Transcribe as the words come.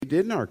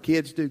Didn't our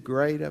kids do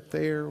great up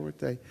there? Weren't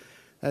they?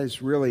 That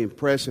is really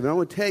impressive. And I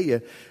want to tell you,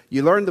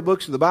 you learn the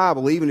books of the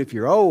Bible, even if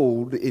you're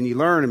old, and you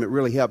learn them, it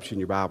really helps you in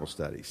your Bible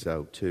study,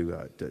 so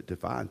to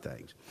find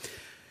things.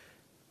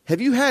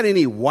 Have you had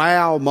any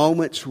wow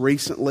moments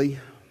recently?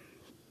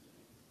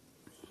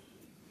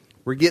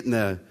 We're getting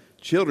the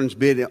children's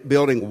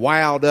building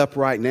wowed up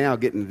right now,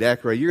 getting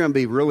decorated. You're going to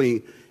be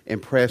really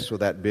impressed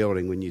with that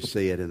building when you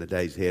see it in the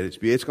days ahead.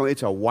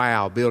 It's a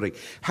wow building.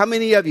 How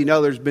many of you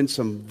know there's been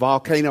some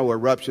volcano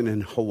eruption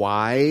in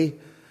Hawaii?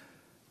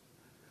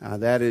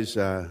 That is,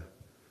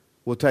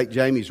 we'll take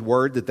Jamie's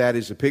word that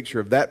is a picture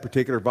of that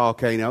particular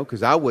volcano,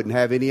 because I wouldn't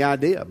have any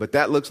idea. But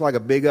that looks like a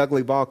big,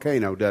 ugly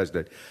volcano, doesn't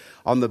it?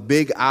 On the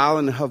big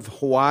island of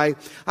Hawaii.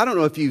 I don't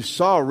know if you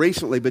saw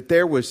recently, but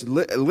there was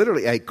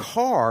literally a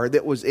car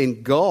that was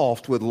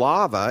engulfed with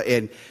lava,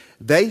 and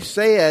they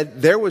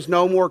said there was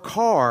no more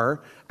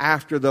car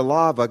after the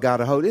lava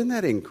got a hold. Isn't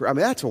that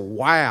incredible? I mean, that's a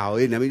wow,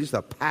 isn't it? I mean, just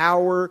the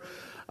power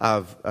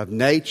of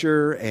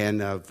nature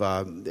and of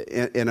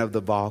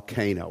the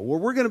volcano. Well,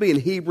 we're going to be in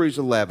Hebrews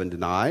 11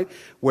 tonight,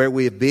 where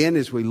we have been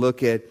as we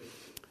look at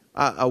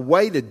a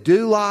way to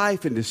do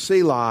life and to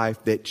see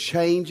life that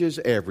changes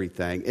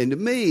everything. And to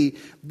me,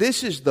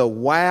 this is the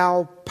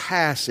wow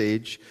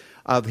passage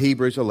of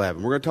Hebrews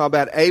 11. We're going to talk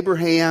about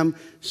Abraham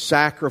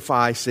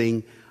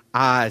sacrificing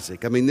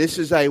Isaac. I mean, this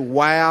is a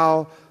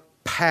wow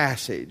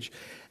passage.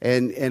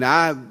 And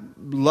I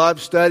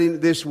love studying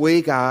it this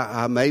week.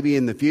 I maybe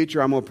in the future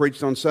I'm going to preach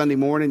it on Sunday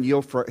morning.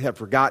 You'll have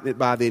forgotten it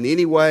by then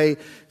anyway,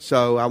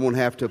 so I won't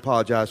have to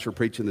apologize for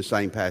preaching the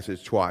same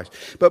passage twice.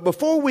 But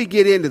before we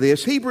get into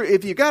this,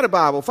 if you've got a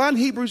Bible, find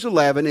Hebrews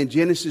 11 and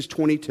Genesis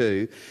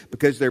 22,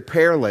 because they're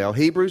parallel.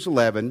 Hebrews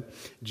 11,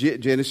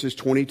 Genesis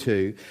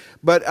 22.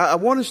 But I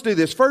want us to do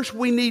this. First,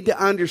 we need to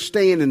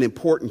understand an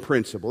important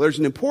principle. There's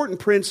an important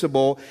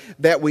principle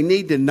that we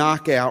need to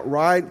knock out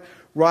right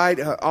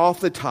off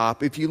the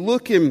top. If you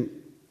look in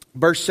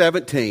verse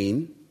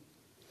 17,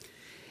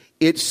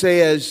 it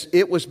says,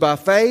 "It was by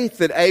faith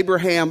that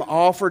Abraham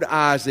offered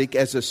Isaac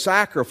as a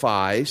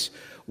sacrifice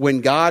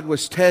when God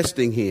was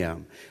testing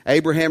him.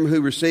 Abraham,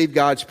 who received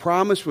God's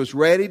promise, was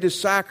ready to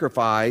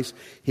sacrifice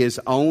his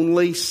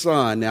only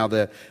son." Now,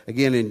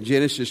 again, in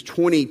Genesis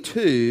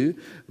 22,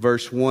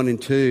 verse 1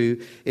 and 2,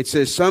 it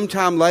says,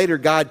 "Sometime later,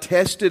 God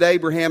tested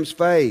Abraham's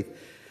faith.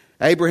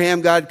 Abraham,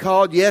 God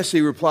called. Yes,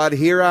 he replied,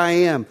 here I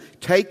am.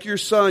 Take your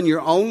son,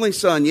 your only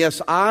son, yes,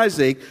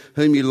 Isaac,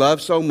 whom you love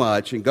so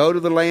much, and go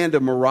to the land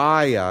of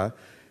Moriah.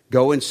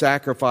 Go and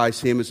sacrifice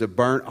him as a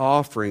burnt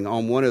offering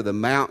on one of the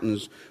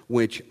mountains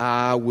which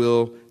I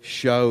will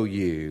show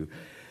you."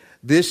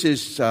 This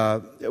is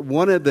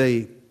one of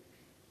the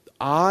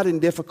odd and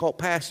difficult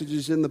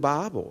passages in the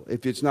Bible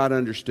if it's not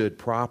understood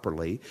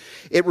properly.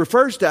 It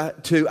refers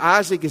to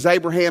Isaac as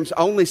Abraham's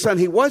only son.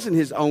 He wasn't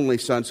his only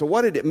son. So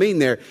what did it mean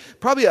there?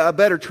 Probably a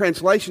better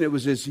translation, it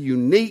was his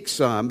unique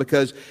son,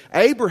 because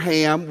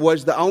Abraham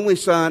was the only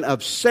son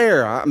of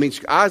Sarah. I mean,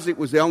 Isaac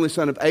was the only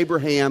son of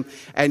Abraham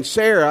and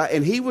Sarah,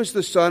 and he was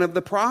the son of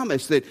the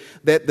promise that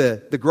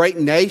the great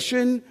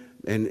nation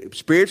and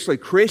spiritually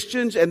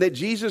Christians, and that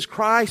Jesus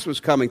Christ was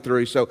coming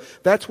through. So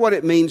that's what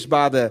it means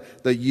by the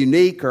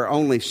unique or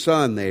only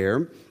son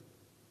there.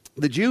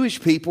 The Jewish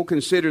people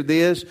considered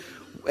this,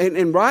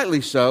 and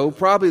rightly so,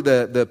 probably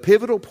the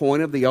pivotal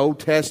point of the Old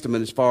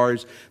Testament as far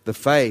as the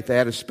faith. They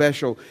had a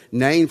special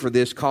name for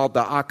this called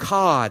the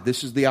Akkad.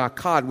 This is the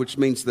Akkad, which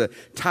means the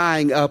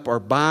tying up or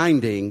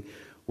binding,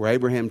 where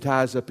Abraham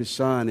ties up his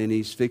son and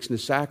he's fixing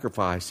to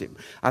sacrifice him.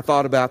 I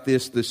thought about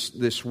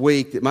this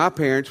week, that my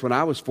parents, when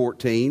I was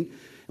 14,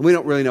 and we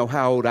don't really know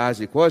how old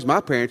Isaac was,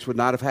 my parents would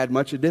not have had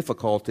much of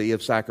difficulty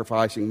of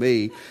sacrificing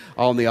me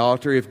on the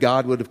altar if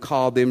God would have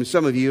called them.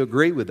 Some of you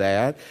agree with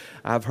that.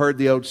 I've heard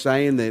the old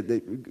saying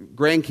that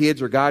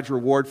grandkids are God's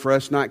reward for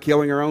us not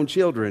killing our own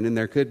children, and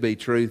there could be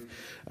truth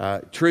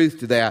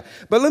to that.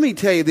 But let me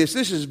tell you this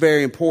is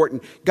very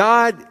important.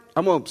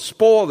 I'm going to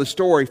spoil the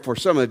story for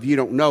some of you who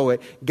don't know it.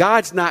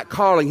 God's not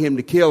calling him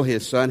to kill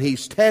his son.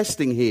 He's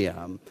testing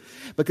him.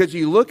 Because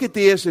you look at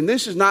this, and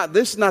this is not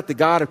the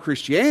God of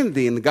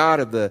Christianity and the God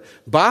of the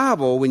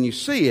Bible when you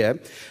see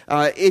it.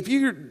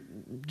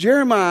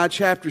 Jeremiah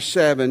chapter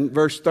 7,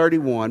 verse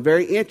 31,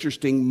 very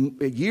interesting,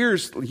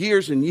 years and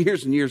years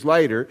and years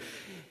later,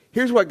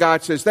 here's what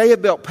God says. "They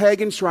have built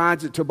pagan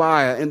shrines at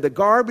Tobiah and the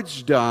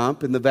garbage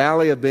dump in the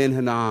valley of Ben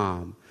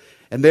Hinnom.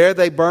 And there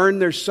they burn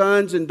their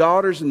sons and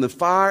daughters in the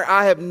fire.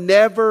 I have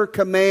never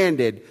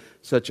commanded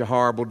such a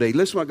horrible deed."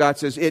 Listen to what God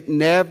says. It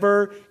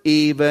never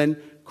even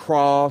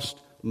crossed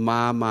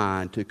my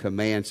mind to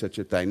command such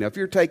a thing. Now, if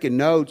you're taking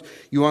notes,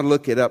 you want to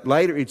look it up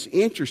later. It's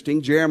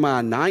interesting.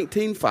 Jeremiah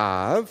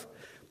 19:5,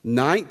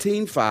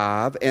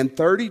 and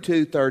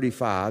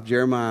 32:35,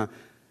 Jeremiah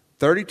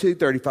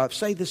 32:35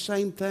 say the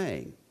same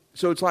thing.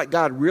 So it's like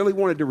God really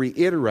wanted to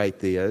reiterate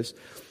this.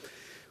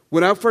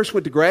 When I first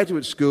went to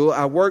graduate school,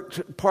 I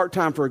worked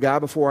part-time for a guy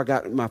before I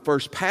got my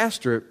first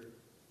pastorate,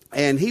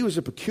 and he was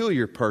a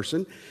peculiar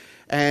person.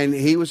 And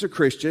he was a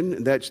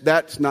Christian.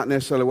 That's not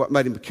necessarily what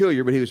made him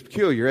peculiar, but he was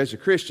peculiar as a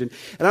Christian.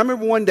 And I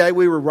remember one day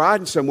we were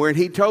riding somewhere, and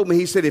he told me,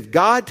 he said, if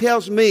God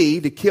tells me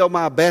to kill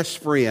my best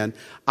friend,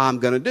 I'm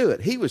going to do it.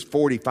 He was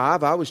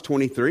 45, I was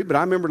 23, but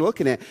I remember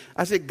looking at it.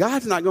 I said,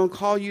 God's not going to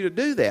call you to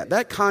do that.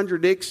 That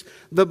contradicts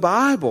the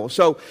Bible.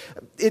 So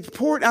it's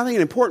important, I think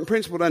an important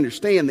principle to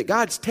understand that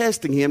God's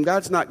testing him.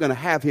 God's not going to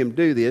have him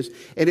do this.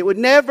 And it would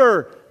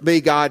never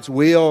be God's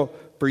will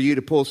for you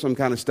to pull some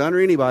kind of stunt or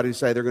anybody to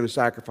say they're going to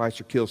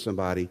sacrifice or kill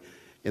somebody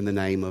in the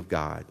name of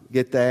God.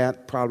 Get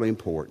that? Probably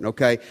important.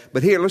 Okay?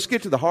 But here, let's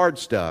get to the hard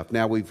stuff.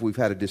 Now we've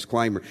had a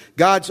disclaimer.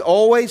 God's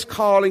always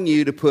calling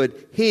you to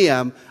put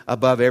Him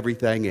above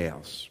everything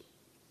else.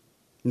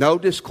 No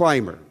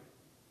disclaimer.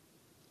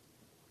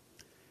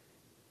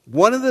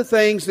 One of the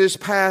things this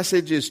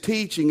passage is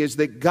teaching is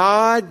that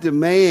God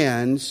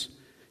demands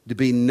to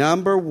be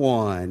number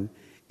one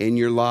in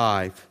your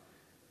life.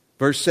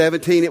 Verse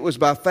 17, it was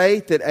by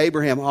faith that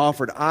Abraham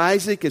offered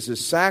Isaac as a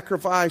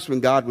sacrifice when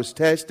God was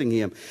testing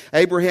him.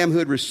 Abraham, who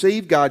had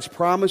received God's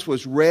promise,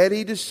 was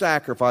ready to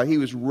sacrifice. He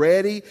was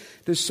ready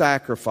to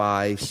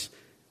sacrifice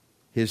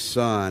his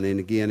son. And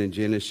again in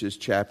Genesis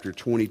chapter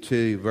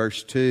 22,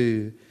 verse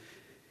 2,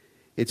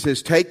 it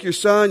says, take your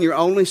son, your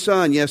only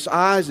son, yes,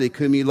 Isaac,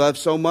 whom you love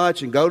so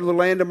much, and go to the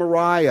land of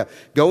Moriah.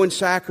 Go and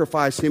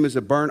sacrifice him as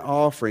a burnt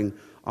offering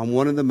on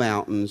one of the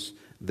mountains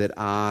that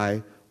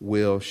I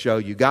will show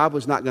you. God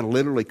was not going to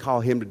literally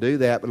call him to do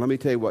that, but let me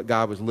tell you what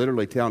God was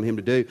literally telling him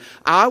to do.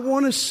 I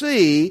want to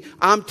see,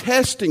 I'm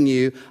testing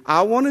you,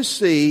 I want to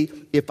see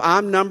if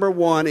I'm number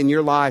one in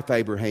your life,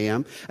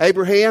 Abraham.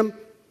 Abraham,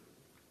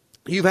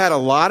 you've had a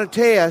lot of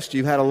tests,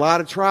 you've had a lot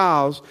of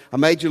trials. I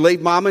made you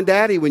leave mom and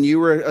daddy when you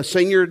were a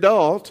senior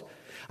adult.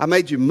 I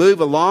made you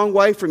move a long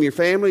way from your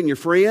family and your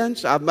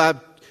friends.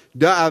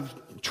 I've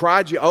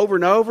tried you over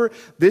and over.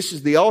 This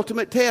is the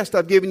ultimate test.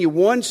 I've given you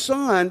one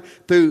son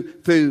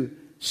through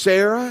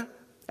Sarah,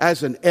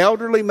 as an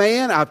elderly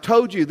man. I've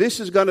told you this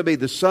is going to be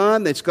the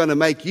son that's going to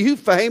make you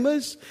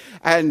famous,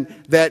 and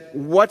that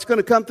what's going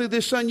to come through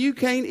this son you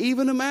can't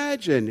even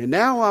imagine. And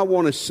now I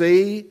want to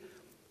see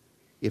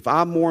if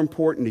I'm more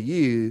important to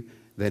you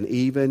than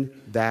even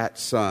that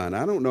son.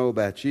 I don't know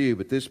about you,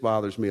 but this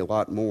bothers me a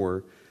lot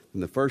more than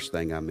the first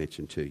thing I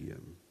mentioned to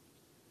you.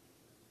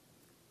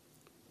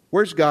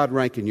 Where's God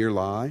rank in your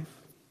life?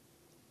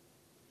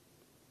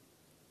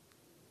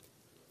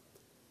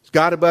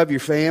 God above your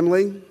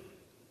family?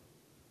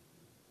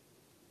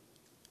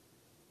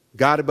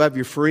 God above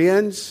your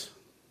friends?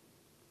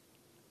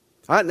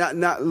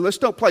 Let's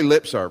don't play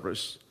lip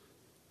service.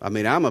 I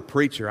mean, I'm a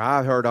preacher.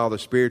 I heard all the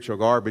spiritual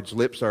garbage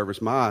lip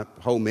service my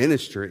whole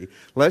ministry.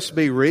 Let's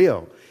be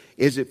real.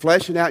 Is it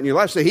fleshing out in your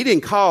life? So he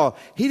didn't call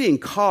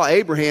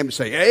Abraham to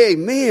say,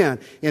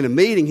 amen. In a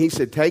meeting, he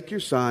said, take your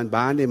son,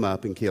 bind him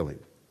up, and kill him.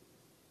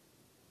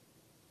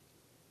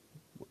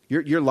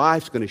 Your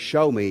life's going to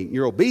show me,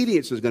 your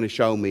obedience is going to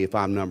show me if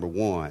I'm number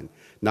one.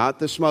 Not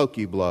the smoke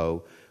you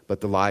blow, but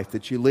the life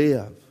that you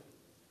live.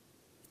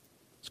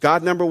 Is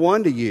God number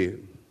one to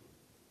you?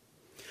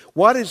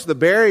 What is the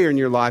barrier in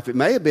your life? It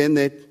may have been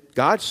that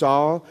God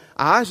saw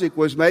Isaac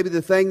was maybe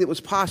the thing that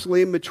was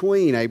possibly in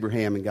between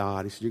Abraham and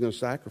God. He said, you're going to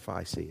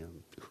sacrifice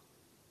him.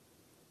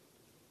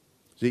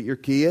 Is it your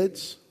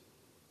kids?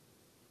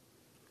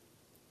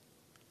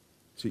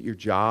 Is it your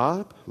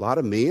job? A lot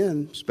of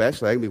men,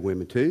 especially, they can be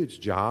women too. It's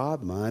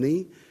job,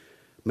 money.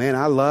 Man,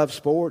 I love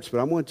sports,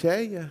 but I'm going to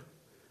tell you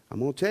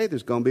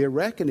there's going to be a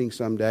reckoning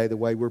someday the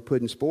way we're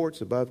putting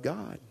sports above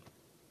God.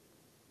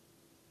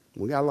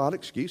 We got a lot of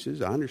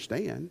excuses, I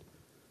understand.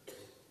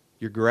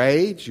 Your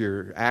grades,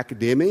 your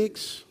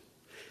academics.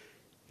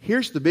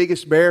 Here's the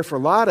biggest barrier for a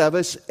lot of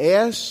us.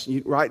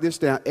 You write this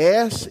down,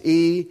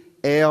 S-E-L-F.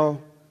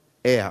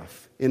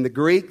 In the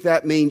Greek,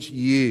 that means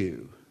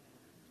you.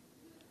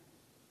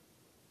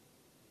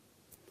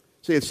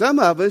 See, if some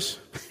of us,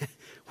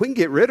 we can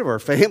get rid of our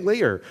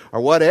family or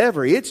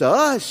whatever. It's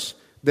us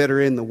that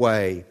are in the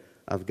way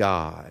of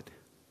God.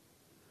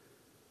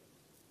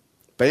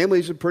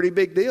 Family's a pretty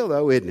big deal,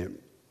 though, isn't it?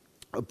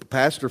 A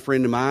pastor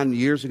friend of mine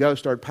years ago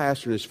started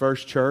pastoring his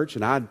first church,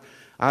 and I'd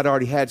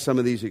already had some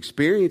of these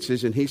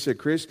experiences, and he said,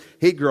 Chris,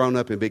 he'd grown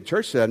up in big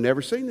church, said, I've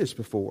never seen this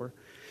before.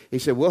 He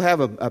said, we'll have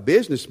a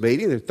business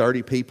meeting. There are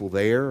 30 people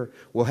there.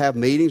 We'll have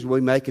meetings. We'll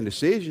be making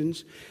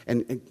decisions.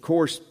 And of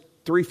course,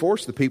 3/4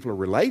 of the people are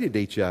related to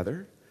each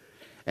other.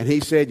 And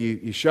he said,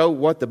 you show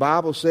what the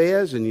Bible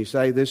says, and you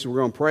say this, we're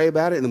going to pray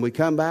about it, and then we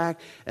come back,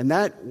 and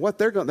they're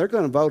going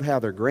to vote how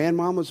their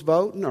grandmama's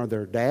voting, or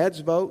their dad's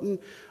voting,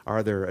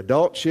 or their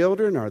adult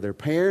children, or their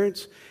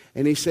parents.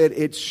 And he said,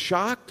 it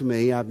shocked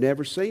me, I've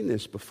never seen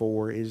this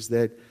before, is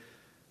that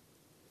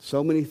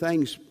so many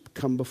things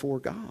come before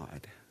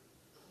God.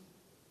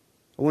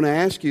 I want to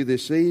ask you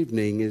this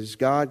evening, is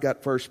God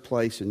got first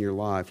place in your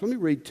life? Let me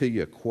read to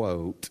you a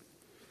quote.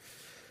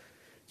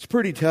 It's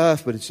pretty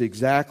tough, but it's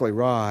exactly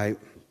right.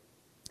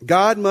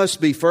 God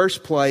must be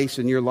first place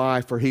in your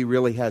life or He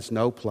really has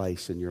no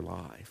place in your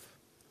life.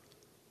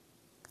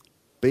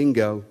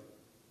 Bingo.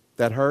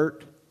 That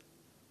hurt?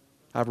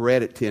 I've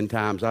read it 10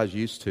 times. I was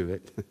used to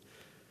it.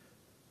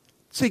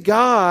 See,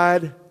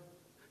 God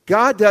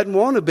doesn't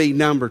want to be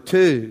number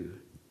two.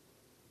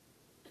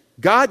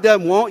 God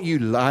doesn't want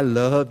you, I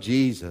love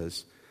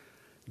Jesus.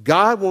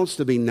 God wants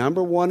to be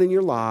number one in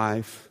your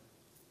life,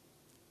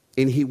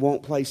 and He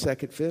won't play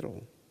second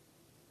fiddle.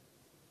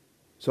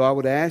 So I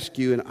would ask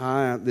you and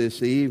I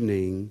this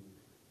evening,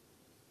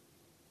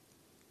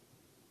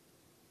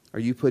 are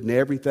you putting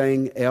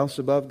everything else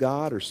above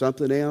God or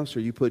something else? Or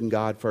are you putting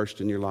God first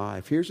in your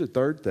life? Here's the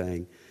third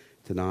thing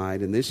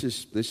tonight, and this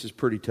is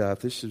pretty tough.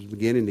 This is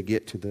beginning to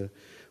get to the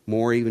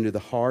more even to the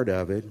heart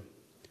of it.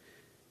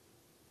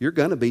 You're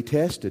going to be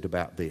tested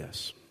about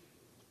this.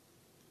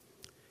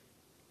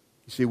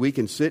 You see, we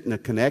can sit in a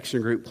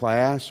connection group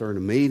class or in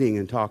a meeting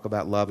and talk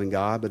about loving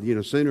God, but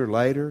sooner or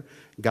later,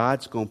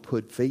 God's going to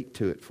put feet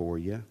to it for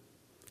you.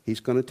 He's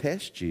going to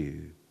test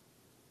you.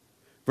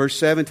 Verse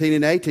 17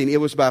 and 18, it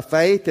was by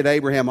faith that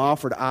Abraham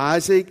offered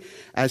Isaac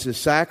as a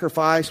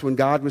sacrifice when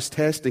God was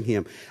testing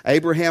him.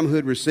 Abraham, who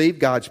had received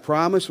God's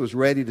promise, was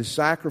ready to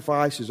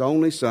sacrifice his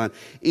only son,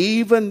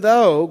 even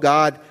though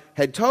God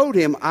had told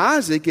him,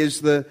 Isaac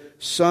is the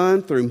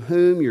son through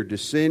whom your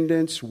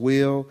descendants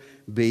will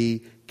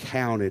be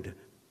counted.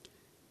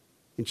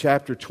 In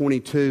chapter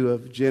 22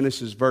 of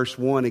Genesis, verse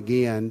 1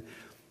 again,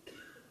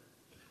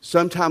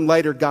 sometime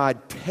later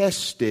God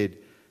tested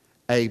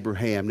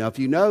Abraham. Now, if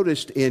you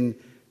noticed in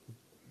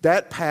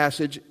that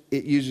passage,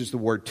 it uses the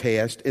word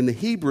test. In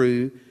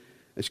Hebrews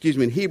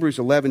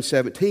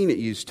 11:17, it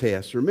used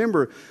test.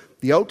 Remember,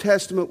 the Old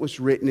Testament was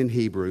written in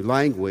Hebrew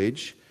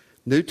language.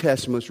 New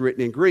Testament was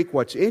written in Greek.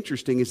 What's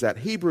interesting is that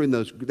Hebrew and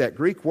that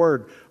Greek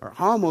word are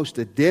almost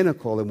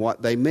identical in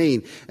what they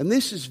mean. And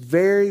this is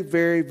very,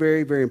 very,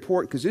 very, very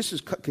important because this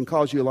can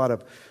cause you a lot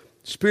of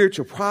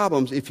spiritual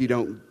problems if you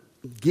don't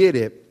get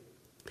it.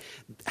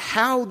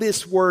 How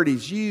this word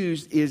is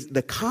used is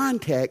the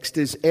context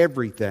is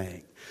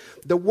everything.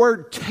 The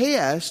word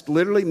test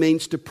literally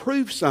means to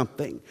prove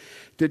something,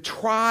 to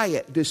try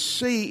it, to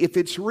see if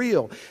it's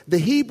real. The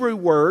Hebrew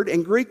word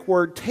and Greek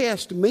word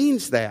test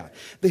means that.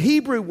 The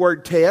Hebrew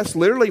word test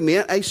literally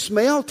meant a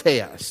smell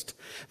test,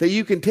 that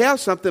you can tell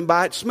something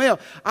by its smell.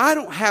 I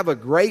don't have a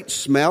great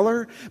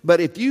smeller,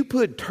 but if you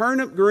put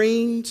turnip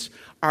greens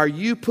or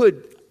you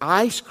put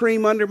ice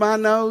cream under my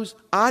nose,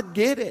 I'd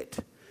get it.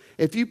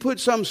 If you put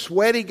some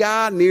sweaty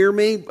guy near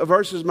me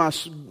versus my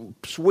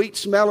sweet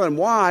smelling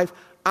wife,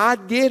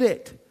 I'd get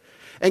it.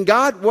 And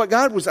what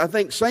God was, I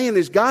think, saying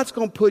is God's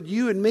going to put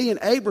you and me and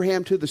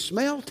Abraham to the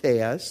smell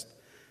test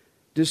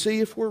to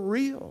see if we're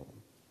real.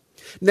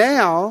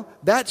 Now,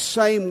 that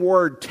same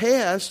word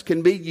test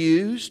can be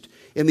used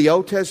in the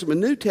Old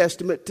Testament and New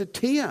Testament to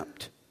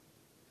tempt,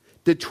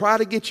 to try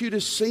to get you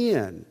to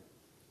sin.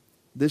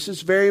 This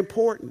is very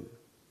important.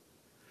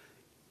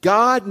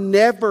 God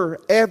never,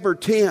 ever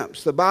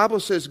tempts. The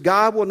Bible says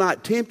God will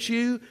not tempt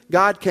you.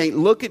 God can't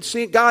look at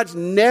sin. God's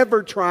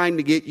never trying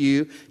to get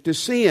you to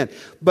sin.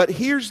 But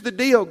here's the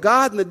deal.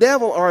 God and the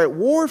devil are at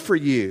war for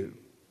you.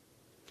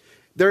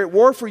 They're at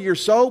war for your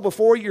soul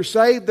before you're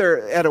saved.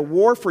 They're at a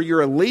war for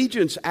your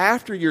allegiance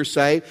after you're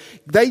saved.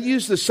 They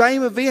use the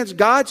same events.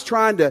 God's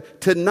trying to,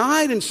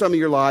 tonight in some of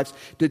your lives,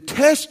 to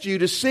test you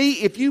to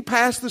see if you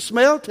pass the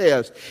smell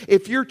test,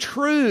 if you're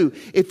true,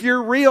 if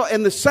you're real.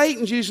 And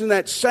Satan's using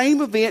that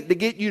same event to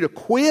get you to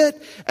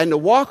quit and to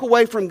walk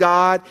away from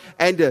God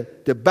and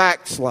to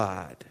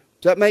backslide.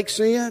 Does that make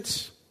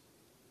sense?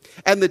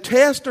 And the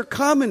tests are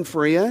coming,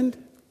 friend.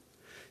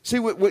 See,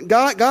 when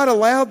God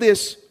allowed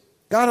this.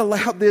 God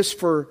allowed this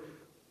for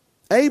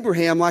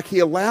Abraham like He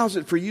allows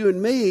it for you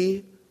and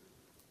me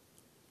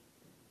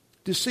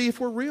to see if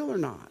we're real or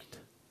not.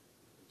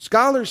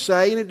 Scholars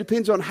say, and it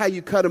depends on how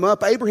you cut them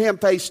up, Abraham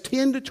faced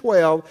 10 to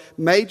 12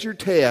 major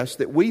tests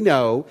that we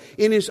know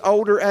in his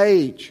older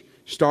age.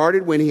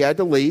 Started when he had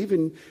to leave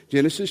in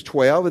Genesis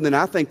 12, and then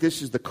I think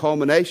this is the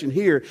culmination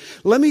here.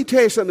 Let me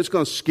tell you something that's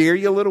going to scare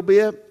you a little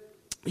bit.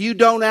 You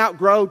don't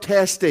outgrow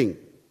testing.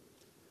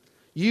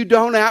 You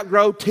don't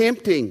outgrow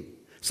tempting.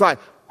 It's like,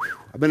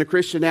 I've been a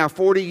Christian now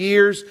 40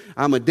 years.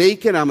 I'm a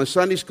deacon. I'm a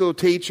Sunday school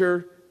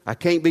teacher. I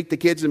can't beat the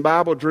kids in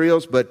Bible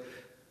drills, but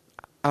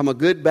I'm a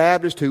good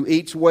Baptist who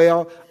eats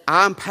well.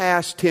 I'm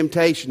past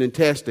temptation and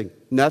testing.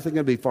 Nothing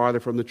can be farther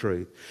from the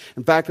truth.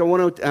 In fact, I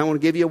want to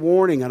give you a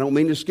warning. I don't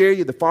mean to scare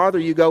you. The farther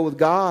you go with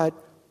God,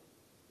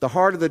 the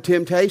harder the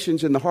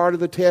temptations and the harder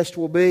the test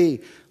will be.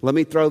 Let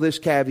me throw this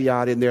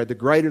caveat in there. The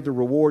greater the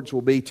rewards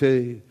will be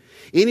too.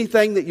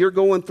 Anything that you're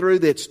going through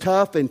that's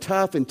tough and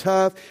tough and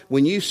tough,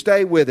 when you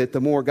stay with it, the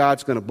more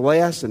God's going to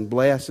bless and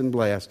bless and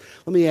bless.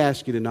 Let me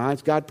ask you tonight,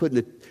 is God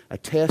putting a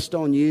test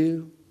on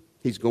you?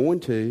 He's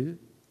going to.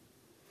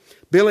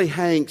 Billy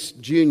Hanks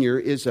Jr.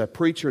 is a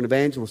preacher and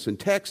evangelist in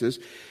Texas,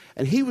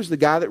 and he was the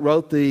guy that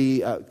wrote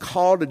the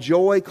Call to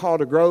Joy, Call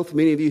to Growth.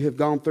 Many of you have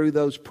gone through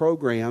those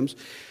programs.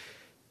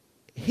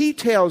 He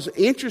tells an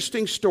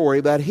interesting story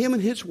about him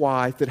and his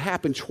wife that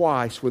happened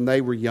twice when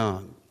they were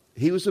young.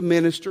 He was a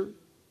minister.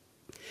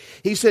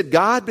 He said,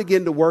 God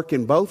began to work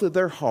in both of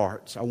their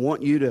hearts. I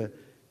want you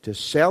to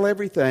sell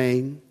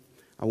everything.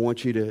 I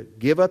want you to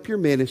give up your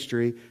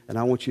ministry. And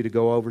I want you to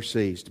go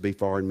overseas to be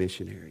foreign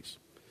missionaries.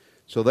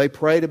 So they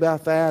prayed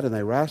about that and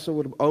they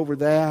wrestled over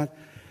that.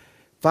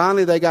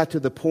 Finally, they got to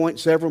the point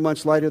several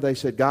months later, they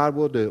said, God,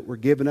 we'll do it. We're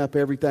giving up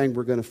everything.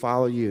 We're going to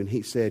follow you.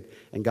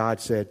 And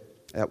God said,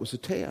 that was a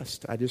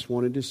test. I just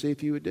wanted to see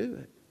if you would do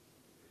it.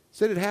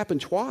 Said it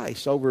happened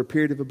twice over a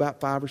period of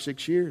about 5 or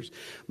 6 years.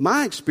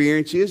 My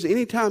experience is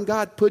anytime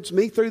God puts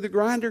me through the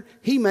grinder,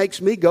 He makes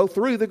me go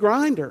through the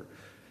grinder.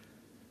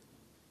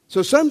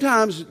 So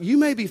sometimes you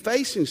may be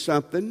facing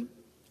something,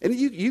 and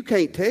you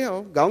can't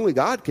tell. Only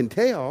God can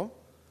tell.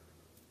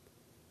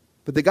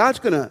 But that God's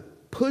going to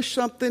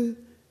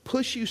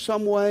push you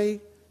some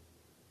way.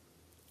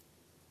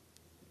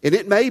 And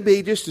it may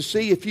be just to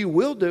see if you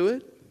will do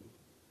it.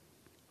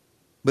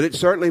 But it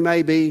certainly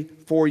may be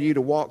for you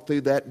to walk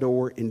through that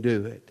door and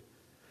do it.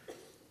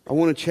 I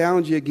want to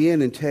challenge you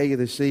again and tell you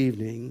this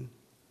evening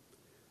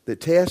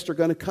that tests are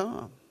going to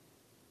come.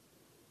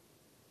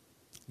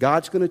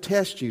 God's going to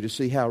test you to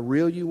see how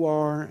real you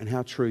are and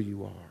how true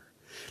you are.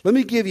 Let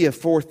me give you a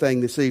fourth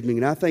thing this evening,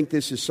 and I think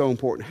this is so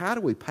important. How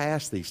do we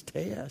pass these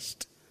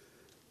tests?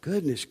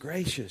 Goodness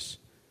gracious.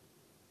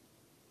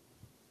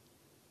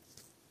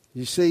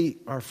 You see,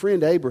 our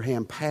friend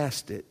Abraham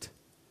passed it.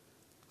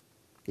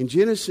 In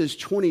Genesis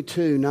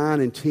 22, 9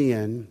 and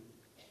 10,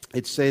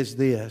 it says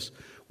this.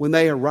 When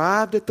they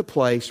arrived at the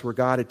place where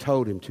God had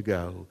told him to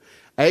go,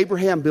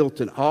 Abraham built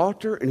an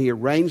altar and he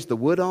arranged the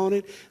wood on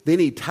it. Then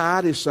he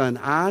tied his son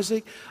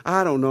Isaac.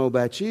 I don't know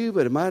about you,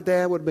 but if my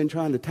dad would have been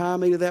trying to tie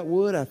me to that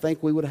wood, I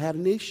think we would have had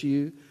an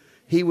issue.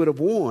 He would have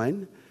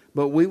won,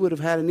 but we would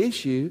have had an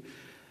issue.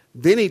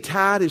 Then he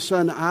tied his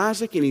son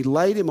Isaac and he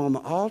laid him on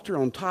the altar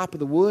on top of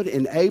the wood.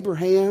 And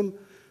Abraham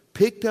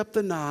picked up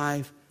the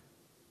knife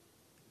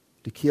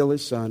to kill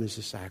his son as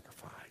a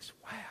sacrifice.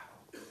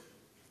 Wow.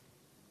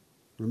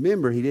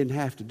 Remember, he didn't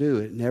have to do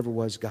it. It never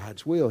was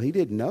God's will. He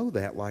didn't know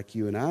that like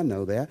you and I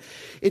know that.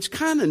 It's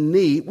kind of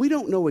neat. We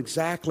don't know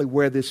exactly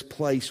where this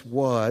place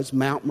was,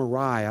 Mount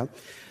Moriah.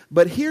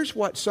 But here's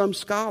what some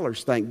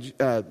scholars think.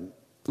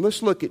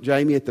 Let's look at,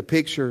 Jamie, at the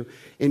picture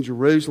in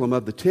Jerusalem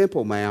of the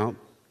Temple Mount,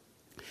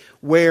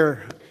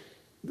 where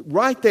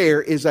right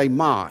there is a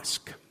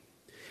mosque.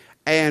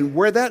 And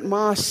where that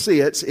mosque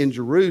sits in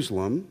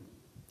Jerusalem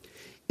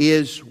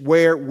is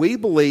where we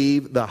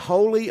believe the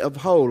Holy of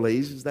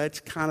Holies, that's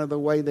kind of the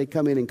way they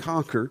come in and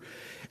conquer,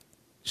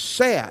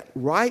 sat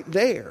right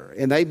there.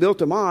 And they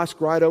built a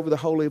mosque right over the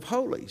Holy of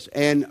Holies.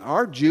 And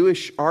our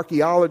Jewish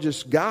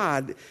archaeologist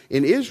guide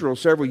in Israel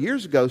several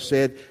years ago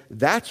said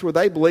that's where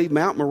they believe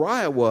Mount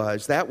Moriah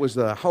was. That was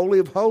the Holy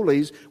of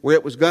Holies, where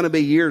it was going to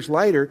be years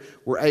later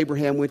where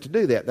Abraham went to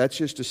do that. That's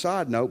just a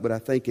side note, but I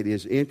think it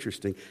is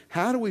interesting.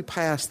 How do we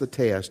pass the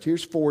test?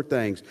 Here's 4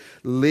 things.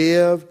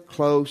 Live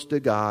close to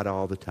God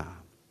all the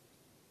time.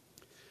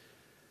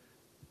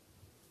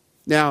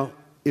 Now,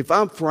 if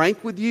I'm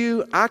frank with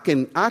you, I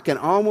can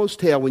almost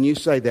tell when you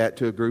say that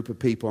to a group of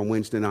people on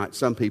Wednesday night,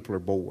 some people are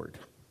bored.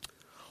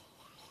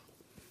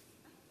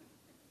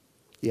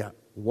 Yeah,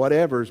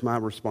 whatever is my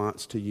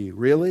response to you.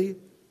 Really?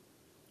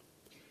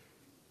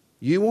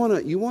 You want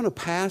to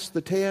pass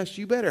the test?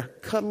 You better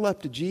cuddle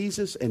up to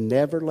Jesus and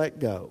never let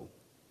go.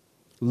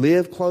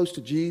 Live close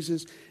to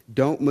Jesus.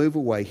 Don't move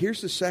away.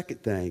 Here's the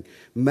second thing.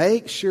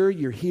 Make sure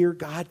you hear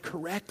God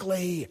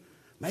correctly.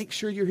 Make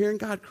sure you're hearing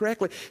God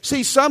correctly.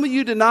 See, some of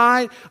you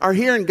tonight are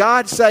hearing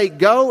God say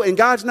go, and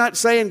God's not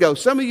saying go.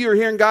 Some of you are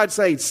hearing God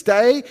say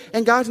stay,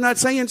 and God's not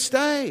saying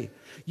stay.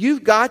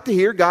 You've got to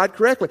hear God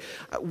correctly.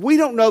 We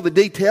don't know the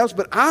details,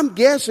 but I'm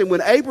guessing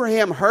when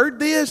Abraham heard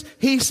this,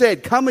 he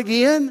said, come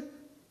again?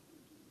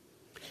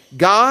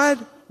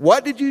 God,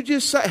 what did you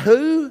just say?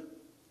 Who?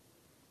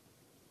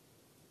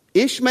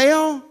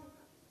 Ishmael?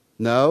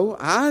 No,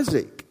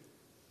 Isaac.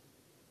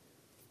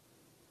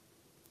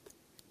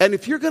 And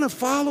if you're going to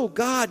follow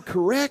God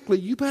correctly,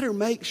 you better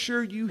make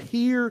sure you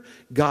hear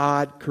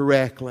God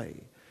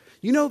correctly.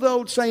 You know the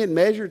old saying,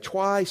 measure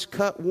twice,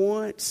 cut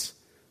once?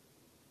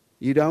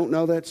 You don't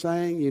know that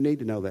saying? You need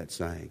to know that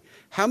saying.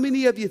 How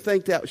many of you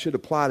think that should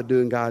apply to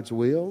doing God's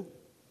will?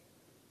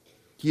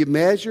 You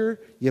measure,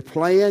 you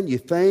plan, you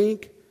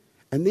think,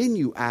 and then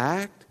you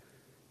act.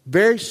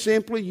 Very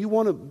simply, you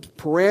want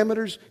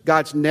parameters.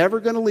 God's never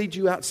going to lead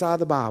you outside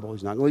the Bible.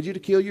 He's not going to lead you to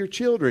kill your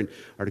children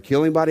or to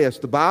kill anybody else.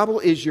 The Bible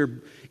is your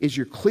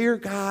clear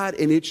guide,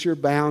 and it's your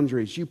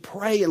boundaries. You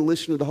pray and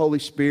listen to the Holy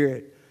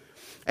Spirit.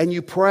 And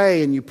you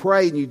pray and you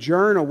pray and you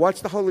journal.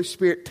 What's the Holy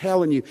Spirit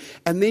telling you?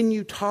 And then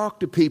you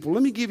talk to people.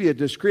 Let me give you a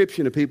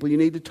description of people you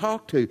need to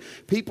talk to.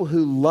 People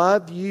who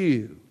love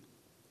you,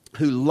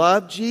 who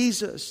love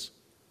Jesus,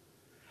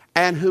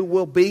 and who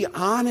will be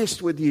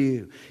honest with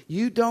you.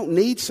 You don't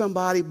need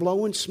somebody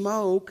blowing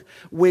smoke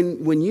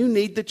when you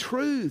need the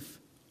truth.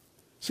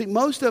 See,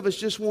 most of us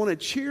just want a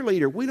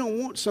cheerleader. We don't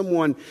want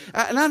someone,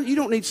 you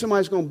don't need somebody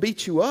who's going to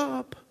beat you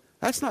up.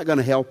 That's not going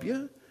to help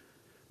you.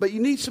 But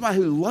you need somebody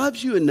who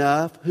loves you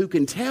enough, who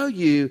can tell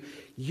you,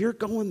 you're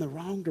going the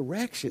wrong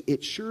direction.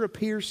 It sure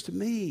appears to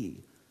me.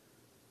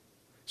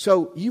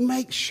 So you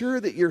make sure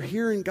that you're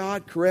hearing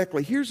God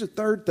correctly. Here's the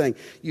third thing.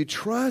 You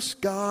trust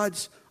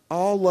God's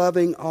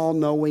all-loving,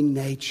 all-knowing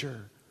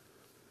nature.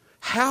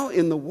 How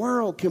in the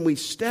world can we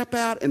step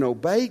out and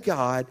obey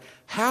God?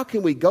 How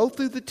can we go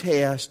through the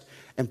test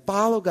and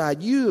follow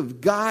God? You have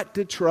got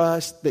to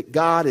trust that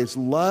God is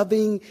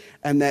loving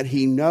and that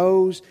He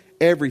knows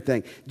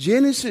everything.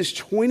 Genesis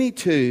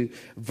 22,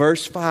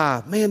 verse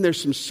 5. Man,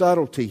 there's some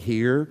subtlety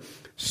here.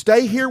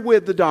 Stay here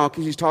with the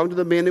donkeys. He's talking to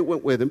the men that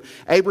went with him.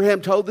 Abraham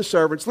told the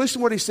servants,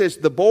 listen what he says,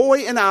 the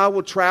boy and I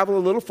will travel a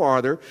little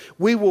farther.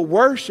 We will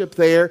worship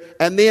there.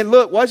 And then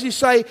look, what does he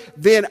say?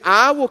 Then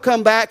I will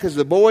come back because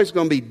the boy's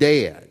going to be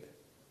dead.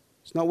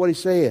 It's not what he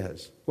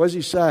says. What does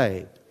he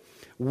say?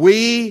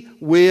 We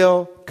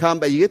will come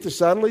back. You get the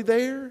subtlety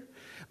there?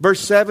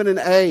 Verse 7 and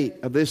 8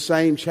 of this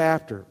same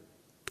chapter.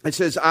 It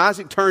says,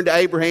 Isaac turned to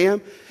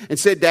Abraham and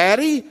said,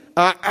 Daddy,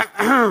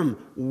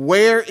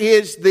 where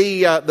is we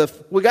got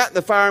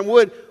the fire and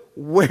wood.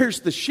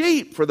 Where's the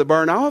sheep for the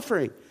burnt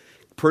offering?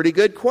 Pretty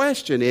good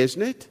question,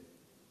 isn't it?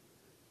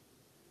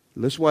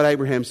 Listen to what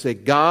Abraham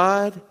said.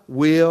 God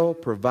will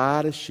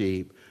provide a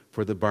sheep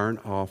for the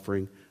burnt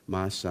offering,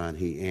 my son,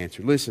 he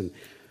answered. Listen,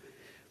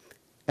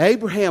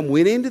 Abraham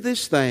went into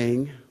this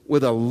thing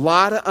with a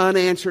lot of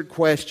unanswered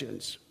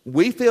questions.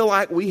 We feel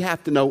like we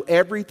have to know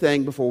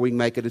everything before we can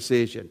make a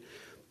decision.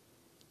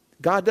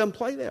 God doesn't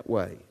play that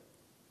way.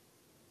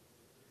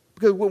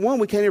 Because, one,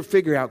 we can't ever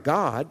figure out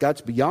God. God's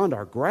beyond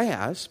our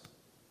grasp.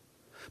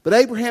 But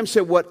Abraham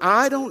said, what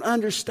I don't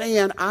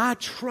understand, I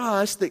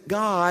trust that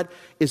God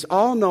is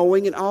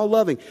all-knowing and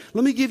all-loving.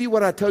 Let me give you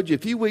what I told you a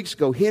few weeks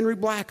ago. Henry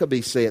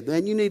Blackaby said,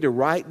 and you need to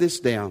write this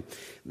down.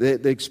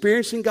 The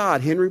Experiencing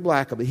God, Henry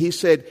Blackaby, he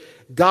said,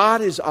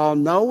 God is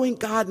all-knowing.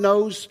 God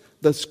knows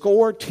the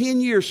score 10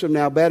 years from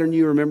now better than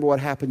you remember what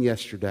happened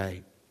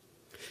yesterday.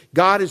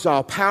 God is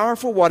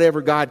all-powerful.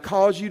 Whatever God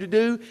calls you to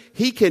do,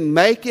 He can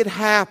make it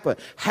happen.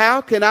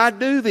 How can I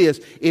do this?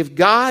 If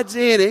God's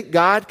in it,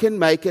 God can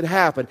make it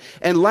happen.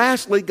 And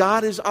lastly,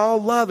 God is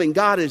all-loving.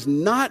 God is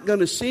not going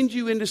to send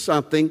you into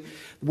something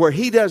where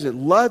He doesn't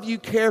love you,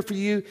 care for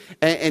you,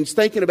 and is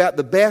thinking about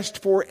the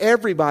best for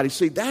everybody.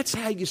 See, that's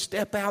how you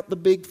step out the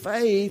big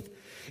faith,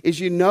 is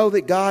you know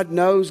that God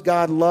knows,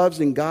 God loves,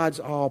 and God's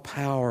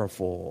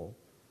all-powerful.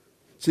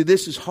 See,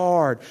 this is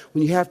hard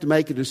when you have to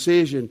make a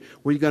decision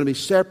where you're going to be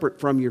separate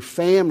from your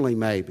family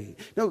maybe.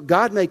 No,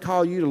 God may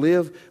call you to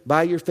live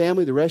by your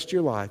family the rest of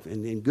your life,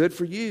 and good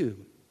for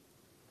you.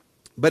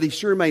 But He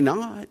sure may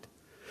not.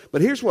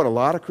 But here's what a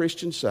lot of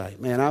Christians say.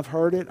 Man, I've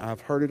heard it.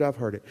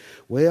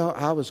 Well,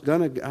 I was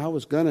gonna,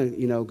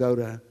 go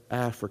to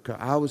Africa.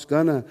 I was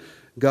gonna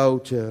go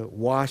to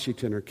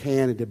Washington or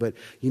Canada, but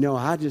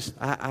I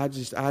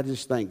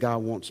just think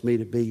God wants me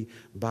to be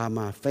by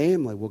my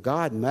family. Well,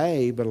 God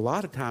may, but a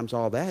lot of times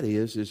all that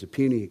is a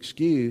puny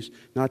excuse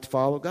not to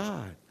follow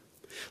God.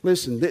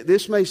 Listen,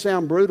 this may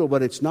sound brutal,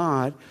 but it's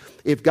not.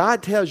 If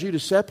God tells you to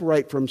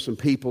separate from some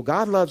people,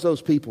 God loves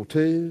those people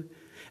too,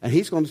 and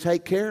He's going to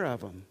take care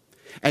of them.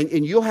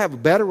 And you'll have a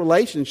better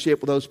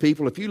relationship with those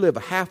people if you live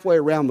halfway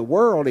around the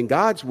world in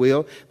God's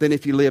will than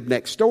if you live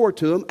next door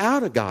to them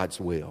out of God's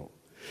will.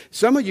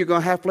 Some of you are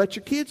going to have to let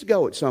your kids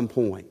go at some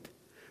point.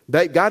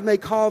 God may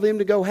call them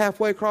to go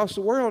halfway across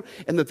the world,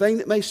 and the thing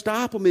that may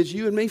stop them is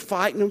you and me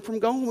fighting them from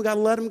going. We've got to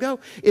let them go.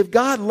 If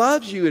God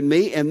loves you and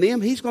me and them,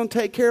 He's going to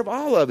take care of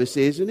all of us,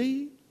 isn't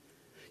He?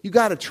 You've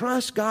got to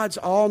trust God's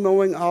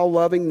all-knowing,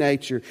 all-loving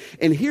nature.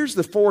 And here's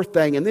the fourth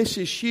thing, and this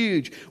is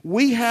huge.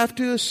 We have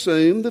to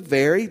assume the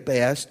very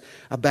best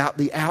about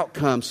the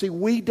outcome. See,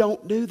 we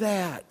don't do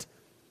that.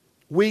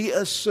 We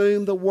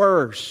assume the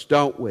worst,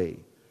 don't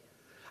we?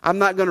 I'm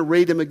not going to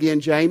read them again,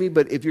 Jamie,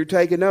 but if you're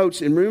taking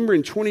notes, and remember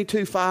in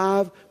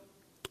 22:5,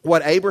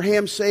 what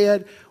Abraham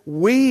said,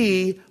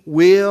 we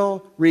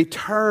will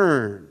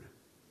return.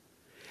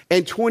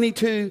 And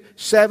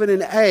 22:7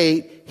 and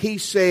 8, he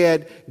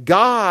said,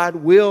 God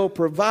will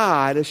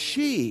provide a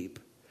sheep.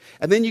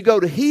 And then you go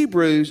to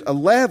Hebrews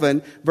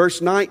 11,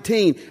 verse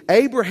 19.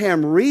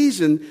 Abraham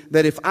reasoned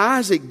that if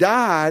Isaac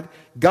died,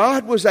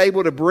 God was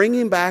able to bring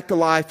him back to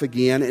life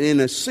again. And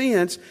in a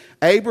sense,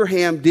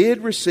 Abraham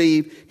did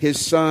receive his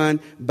son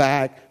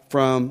back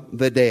from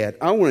the dead.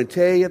 I want to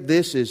tell you,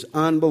 this is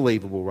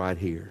unbelievable right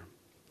here.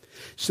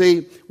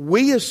 See,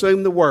 we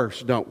assume the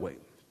worst, don't we?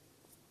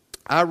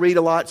 I read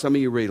a lot. Some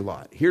of you read a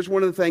lot. Here's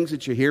one of the things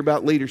that you hear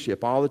about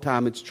leadership all the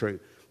time. It's true.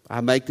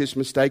 I make this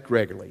mistake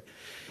regularly.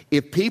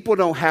 If people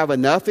don't have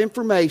enough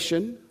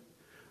information,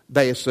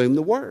 they assume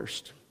the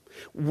worst.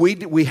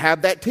 We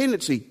have that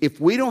tendency. If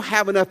we don't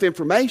have enough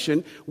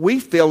information, we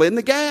fill in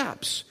the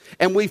gaps.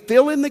 And we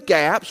fill in the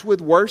gaps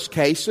with worst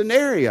case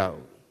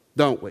scenario,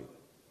 don't we?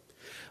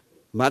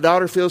 My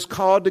daughter feels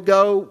called to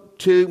go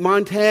to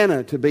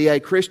Montana to be a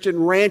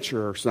Christian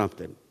rancher or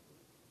something.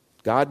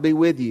 God be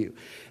with you.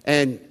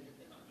 And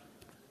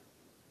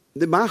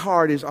my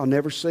heart is, I'll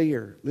never see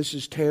her. This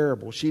is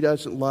terrible. She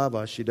doesn't love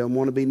us. She doesn't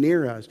want to be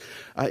near us.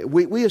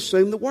 We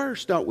assume the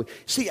worst, don't we?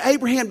 See,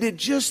 Abraham did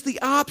just the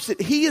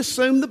opposite. He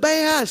assumed the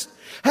best.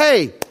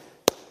 Hey,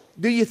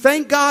 do you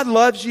think God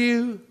loves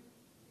you?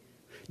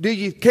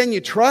 Can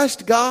you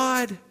trust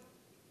God?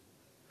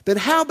 Then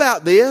how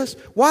about this?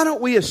 Why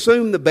don't we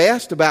assume the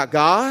best about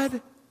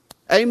God?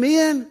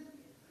 Amen?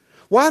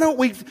 Why don't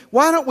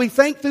we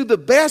think through the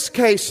best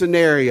case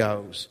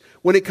scenarios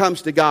when it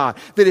comes to God?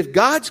 That if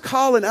God's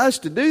calling us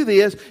to do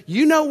this,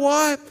 you know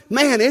what?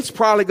 Man, it's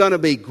probably going to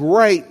be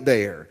great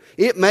there.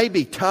 It may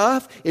be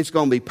tough. It's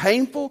going to be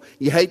painful.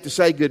 You hate to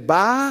say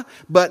goodbye.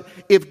 But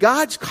if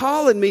God's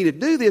calling me to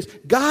do this,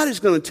 God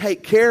is going to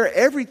take care of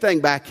everything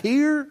back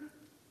here.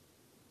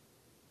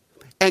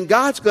 And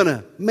God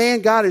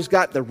has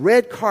got the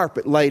red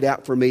carpet laid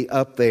out for me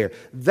up there.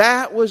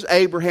 That was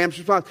Abraham's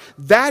response.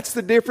 That's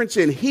the difference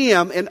in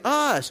him and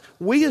us.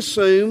 We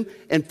assume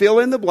and fill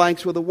in the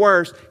blanks with the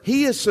worst.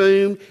 He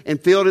assumed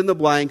and filled in the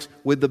blanks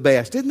with the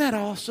best. Isn't that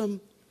awesome?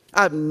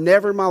 I've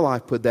never in my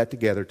life put that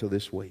together till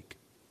this week.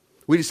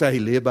 We just say he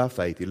lived by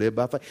faith. He lived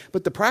by faith.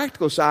 But the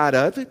practical side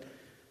of it,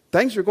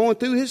 things are going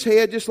through his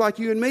head just like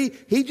you and me.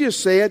 He just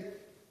said,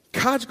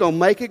 God's going to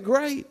make it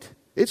great.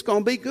 It's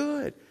going to be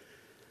good.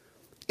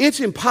 It's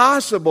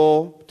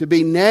impossible to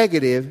be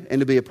negative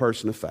and to be a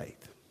person of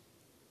faith.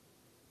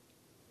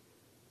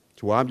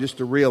 So I'm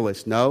just a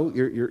realist. No,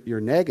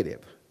 you're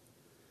negative.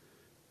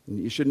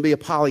 You shouldn't be a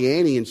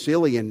Pollyannian,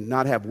 silly, and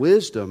not have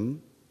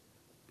wisdom.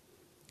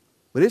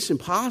 But it's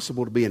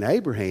impossible to be an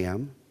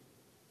Abraham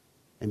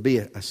and be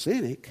a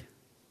cynic.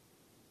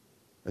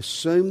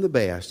 Assume the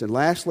best. And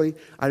lastly,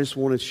 I just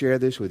want to share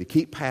this with you.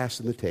 Keep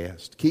passing the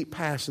test. Keep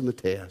passing the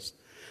test.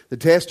 The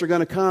tests are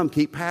going to come.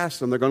 Keep passing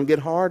them. They're going to get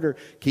harder.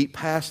 Keep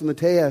passing the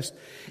test.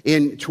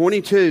 In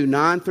 22,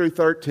 9 through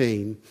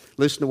 13,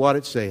 listen to what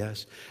it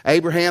says.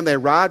 Abraham, they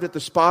arrived at the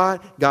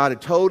spot. God had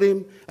told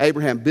him.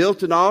 Abraham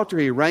built an altar.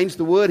 He arranged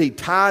the wood. He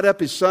tied up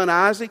his son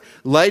Isaac,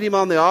 laid him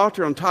on the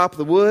altar on top of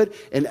the wood.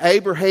 And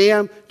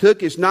Abraham took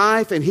his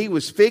knife and he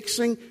was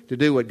fixing to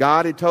do what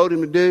God had told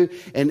him to do.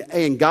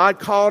 And God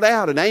called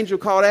out, an angel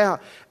called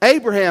out,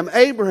 Abraham,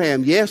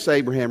 Abraham. Yes,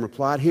 Abraham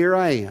replied, here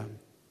I am.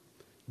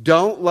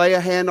 Don't lay a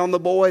hand on the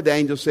boy, the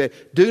angel said.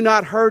 Do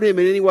not hurt him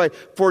in any way.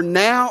 For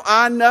now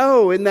I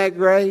know, isn't that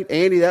great?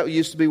 Andy, that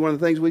used to be one of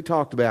the things we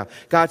talked about.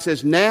 God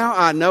says, now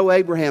I know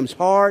Abraham's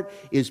heart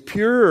is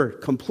pure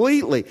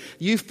completely.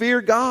 You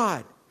fear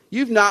God.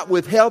 You've not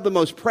withheld the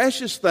most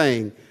precious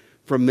thing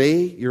from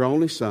me, your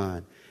only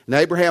son. And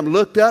Abraham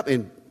looked up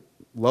and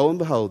lo and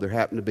behold, there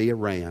happened to be a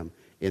ram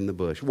in the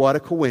bush. What a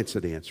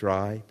coincidence,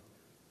 right?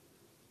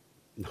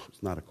 No,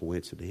 it's not a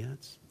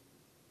coincidence.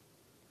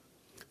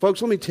 Folks,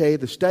 let me tell you,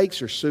 the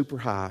stakes are super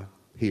high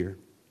here.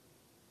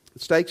 The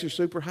stakes are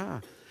super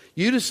high.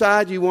 You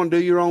decide you want to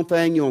do your own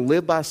thing. You want to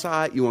live by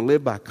sight. You want to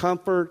live by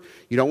comfort.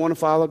 You don't want to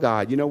follow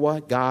God. You know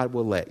what? God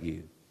will let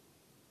you.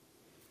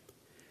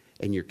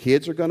 And your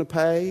kids are going to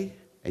pay.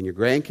 And your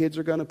grandkids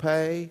are going to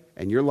pay.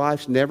 And your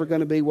life's never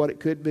going to be what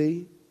it could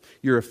be.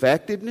 Your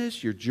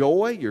effectiveness, your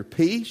joy, your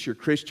peace, your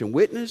Christian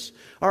witness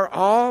are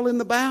all in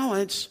the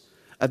balance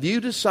of you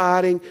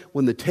deciding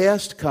when the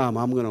tests come,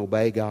 I'm going to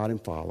obey God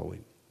and follow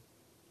Him.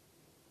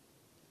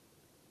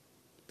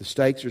 The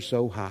stakes are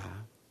so high.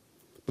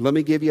 But let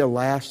me give you a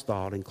last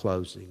thought in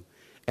closing.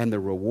 And the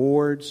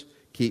rewards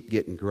keep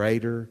getting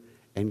greater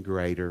and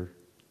greater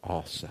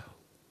also.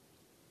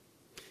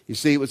 You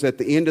see, it was at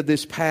the end of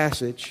this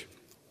passage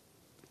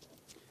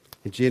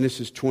in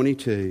Genesis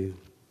 22.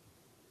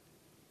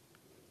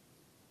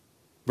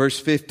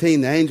 Verse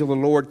 15, the angel of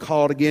the Lord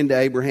called again to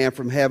Abraham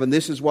from heaven.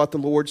 This is what the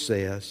Lord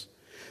says.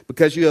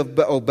 Because you have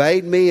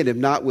obeyed me and have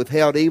not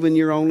withheld even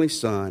your only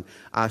son,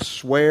 I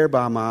swear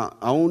by my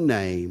own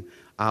name,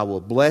 I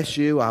will bless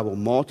you. I will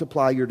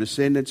multiply your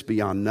descendants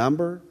beyond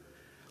number,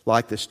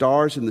 like the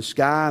stars in the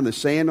sky and the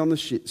sand on the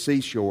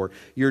seashore.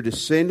 Your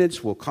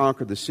descendants will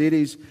conquer the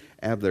cities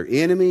of their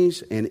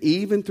enemies, and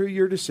even through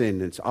your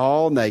descendants,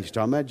 all nations,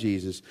 talking about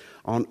Jesus,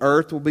 on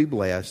earth will be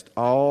blessed,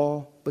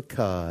 all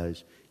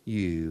because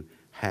you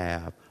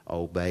have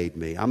obeyed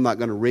me. I'm not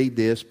going to read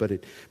this, but in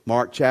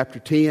Mark chapter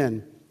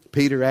 10,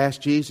 Peter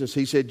asked Jesus,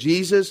 he said,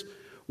 Jesus,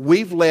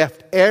 we've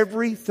left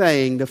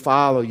everything to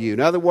follow you.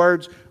 In other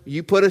words,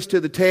 you put us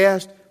to the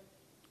test.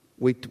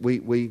 We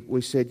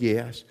said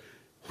yes.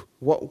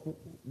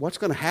 What's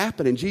going to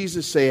happen? And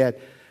Jesus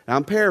said, and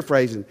I'm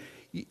paraphrasing,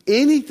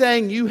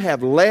 anything you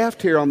have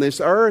left here on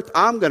this earth,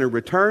 I'm going to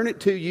return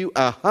it to you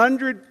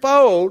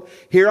 100-fold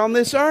here on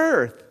this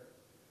earth.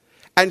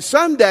 And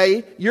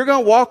someday you're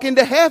going to walk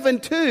into heaven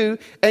too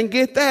and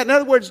get that. In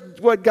other words,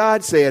 what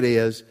God said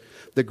is,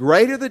 the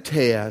greater the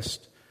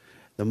test,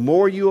 the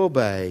more you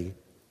obey.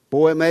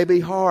 Boy, it may be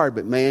hard,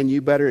 but man,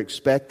 you better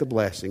expect the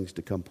blessings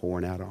to come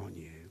pouring out on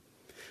you.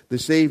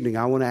 This evening,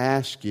 I want to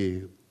ask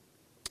you,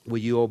 will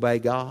you obey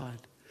God?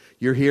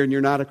 You're here and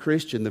you're not a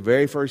Christian. The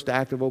very first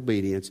act of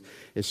obedience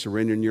is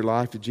surrendering your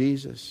life to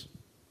Jesus.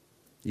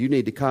 You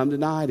need to come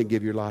tonight and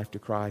give your life to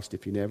Christ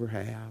if you never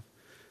have.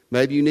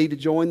 Maybe you need to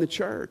join the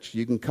church.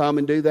 You can come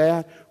and do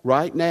that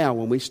right now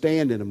when we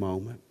stand in a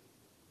moment.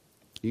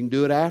 You can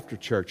do it after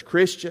church.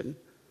 Christian,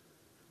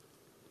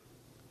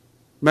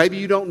 maybe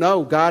you don't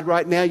know God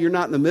right now. You're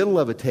not in the middle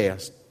of a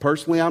test.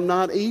 Personally, I'm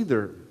not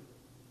either.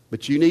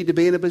 But you need to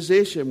be in a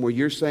position where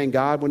you're saying,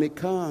 God, when it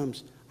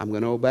comes, I'm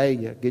going to obey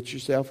you. Get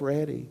yourself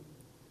ready.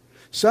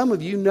 Some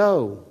of you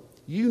know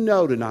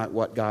tonight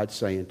what God's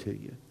saying to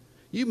you.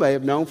 You may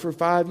have known for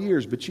 5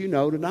 years, but you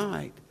know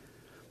tonight.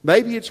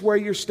 Maybe it's where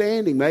you're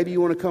standing. Maybe you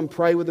want to come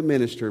pray with the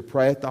minister,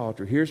 pray at the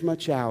altar. Here's my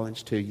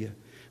challenge to you.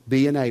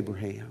 Be an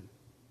Abraham.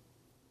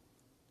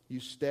 You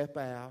step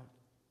out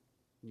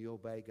and you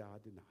obey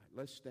God tonight.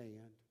 Let's stand.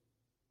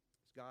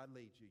 As God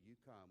leads you, you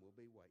come. We'll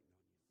be waiting.